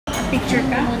Picture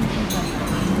ka?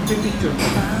 Picture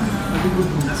ka?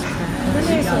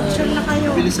 Picture na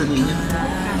kayo. Bilisan niya.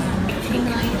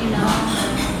 Kinain nila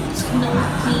snow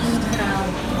king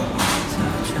crab.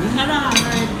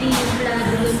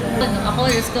 Pag ako,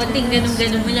 konting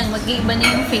ganun-ganun mo lang, mag-iiba na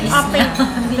yung face na.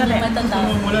 Hindi na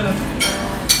matatawa.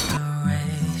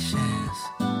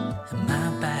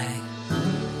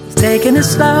 Taking it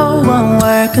slow, won't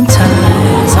work on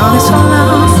time. Song is so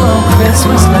loud for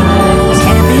Christmas light. It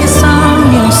can't be a song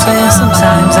you say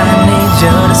sometimes. I need you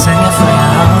to sing it for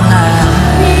your whole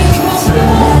life.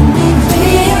 Let me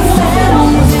be your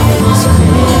family this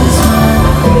Christmas.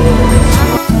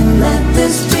 Let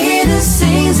this be the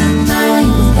season that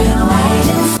you've been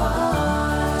waiting for.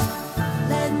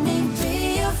 Let me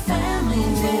be your family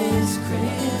this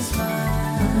Christmas.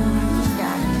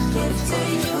 Give to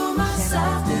you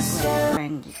myself this year.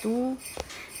 22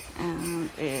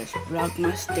 is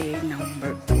Vlogmas day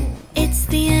number 2. It's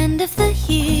the end of the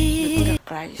year.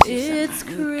 It's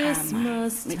Christmas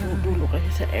time. May tutulo kasi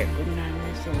sa aircon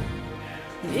namin, so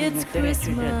it's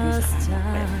Christmas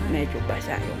time. Medyo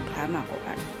basa yung kama ko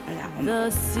at wala akong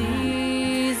the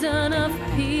season of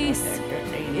peace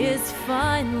is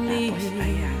finally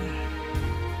here.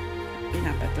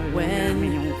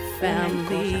 When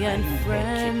family and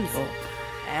friends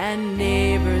and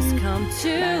neighbors come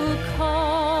to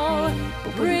call,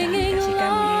 bringing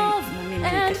love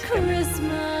and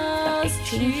Christmas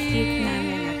cheer.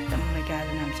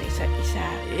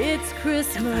 It's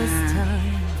Christmas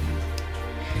time.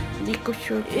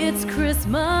 It's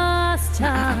Christmas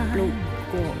time.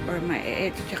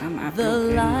 The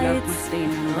lights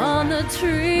on the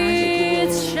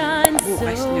trees shine so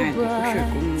bright.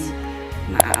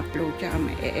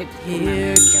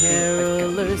 Hear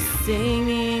carolers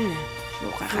singing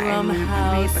from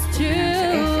house to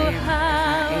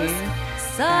house.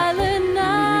 Silent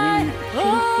night,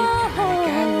 oh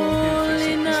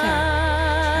holy night.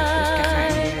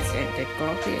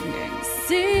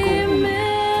 See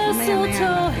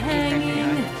mistletoe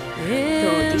hanging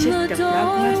in the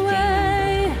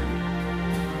doorway,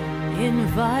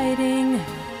 inviting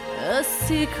a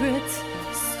secret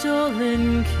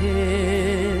stolen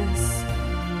kiss.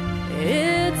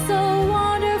 It's a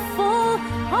wonderful,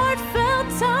 heartfelt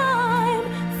time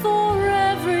for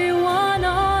everyone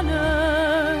on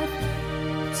earth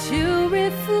to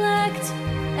reflect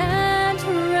and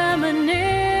reminisce.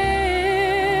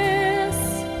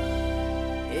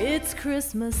 It's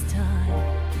Christmas time.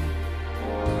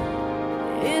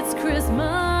 It's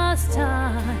Christmas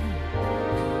time.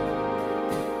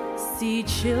 See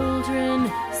children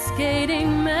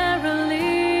skating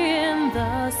merrily in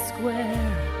the square,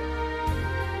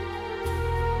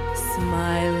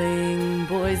 smiling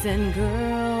boys and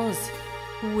girls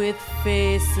with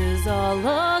faces all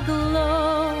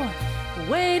aglow,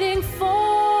 waiting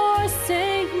for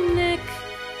Saint Nick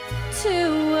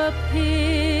to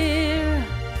appear,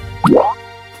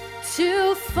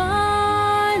 to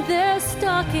find their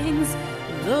stockings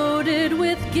loaded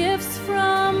with gifts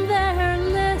from their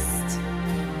list.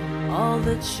 All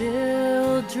the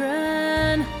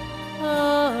children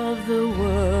of the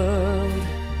world.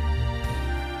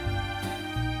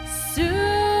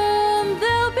 Soon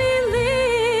they'll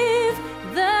believe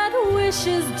that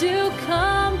wishes do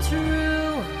come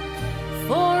true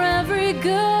for every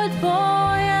good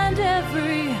boy and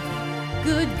every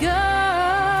good girl.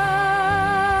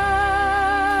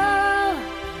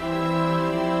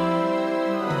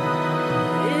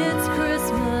 It's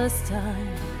Christmas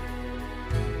time.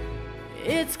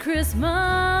 It's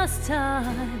Christmas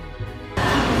time.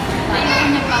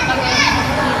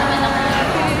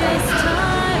 This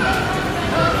time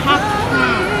of the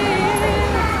year,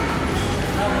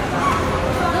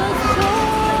 the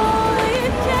joy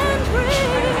it can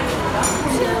bring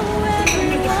to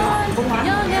everyone,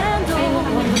 young and old.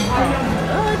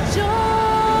 A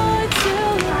joy to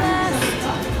last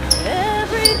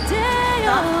every day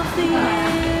of the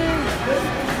year.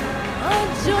 A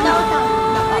joy.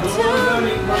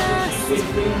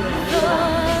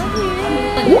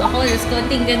 Pag ako,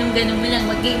 konting ganun-ganun mo lang,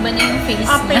 mag-iiba na yung face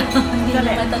na. Hindi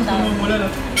na matatawa.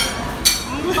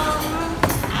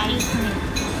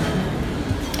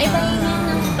 Ay,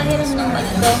 pahiram ng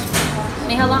bago.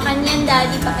 May hawakan yan,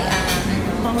 daddy, pa kay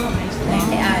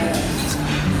kay Ayo.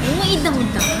 Uy,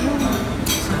 daw-daw.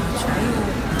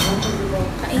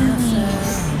 Kainis.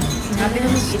 Sinabi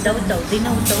naman idaw-daw,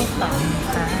 dinaw-daw pa.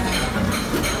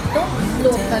 Ito,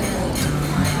 local mo.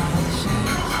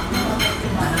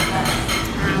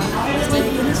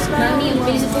 Mami, yung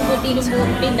pinasuputi ng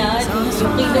buti dad. Yung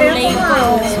kilulay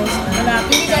ko.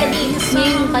 Hindi, daddy.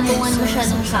 Ngayon, patungan mo siya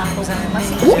ng sako.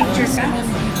 Kasi picture ka?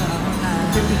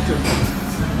 Picture.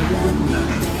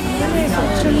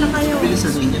 Action na kayo.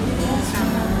 Bilisan ninyo.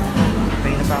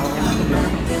 Kaya na pa ako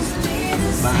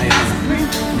bahay pa.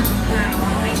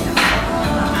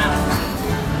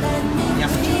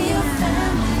 Yak.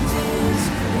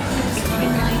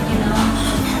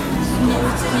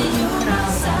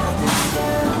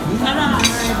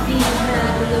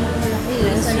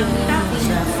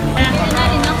 Na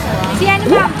rin ako. Si ano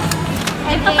ba?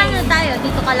 Ay, paano tayo?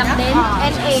 Dito ka lang din?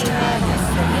 LA.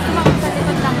 Dito mo sa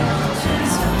likod lang.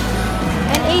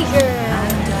 LA girl.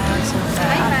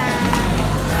 Bye-bye.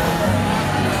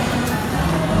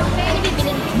 Ano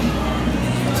bibili?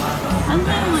 Ano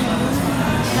ba yung ano?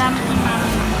 Gamit ng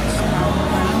mami.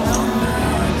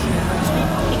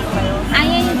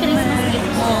 Ayan yung Christmas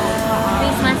gift mo.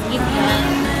 Christmas gift yan.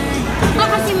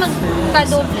 Kasi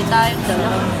magkadoble tayo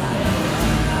dalawa.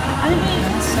 Ano ba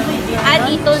yung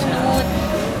Dito nude.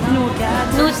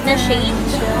 Nude na shade.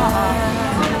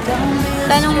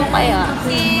 Tanong mo kaya?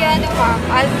 Si ano pa?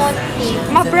 Almond pink.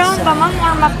 Ma-brown pa ma'am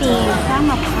or ma-pink?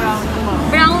 tama brown mo?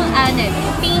 Brown,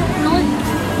 pink nude.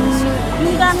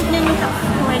 Yung gamit na yung sa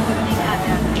wedding ni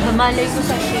ate. Kamalay ko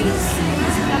sa shade.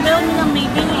 Sabi ko nilang may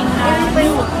bilhin na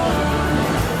blue.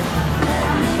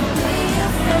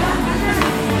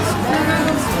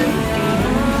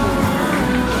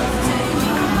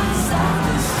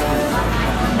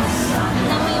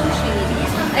 Tignan mo yung shade.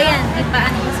 Ayan,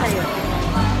 ipaano ko sa'yo.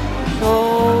 So,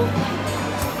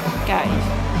 guys,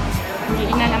 hindi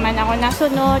na naman ako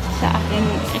nasunod sa aking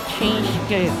exchange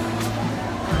gift.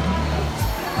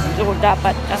 So,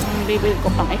 dapat ang bibili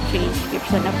ko pang exchange gift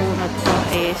sa nabunot ko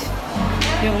is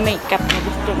yung makeup na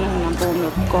gusto nung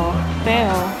nabunot ko.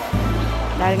 Pero,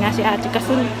 dahil nga si ate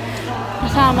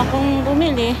kasama kong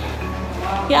bumili,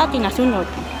 si ate nasunod.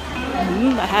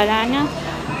 Bahala na.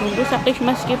 Kung sa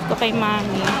Christmas gift ko kay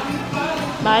mami,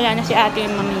 bahala na si ate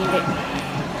yung mamili.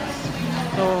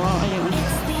 So, ayun.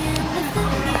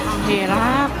 Ang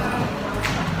hirap.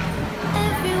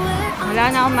 Wala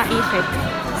na akong maisip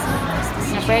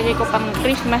na pwede ko pang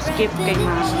Christmas gift kay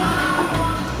mami.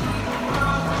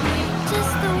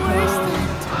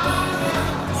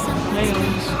 So, ayun.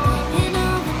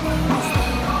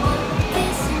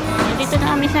 Dito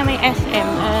na kami sa may SM.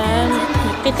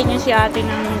 Nagtitingin si ate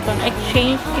ng pang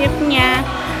exchange gift niya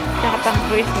saka pang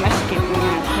Christmas gift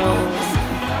niya. So,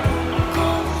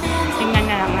 tingnan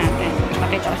na lang natin.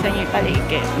 Makita ko sa inyo yung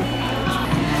paligid.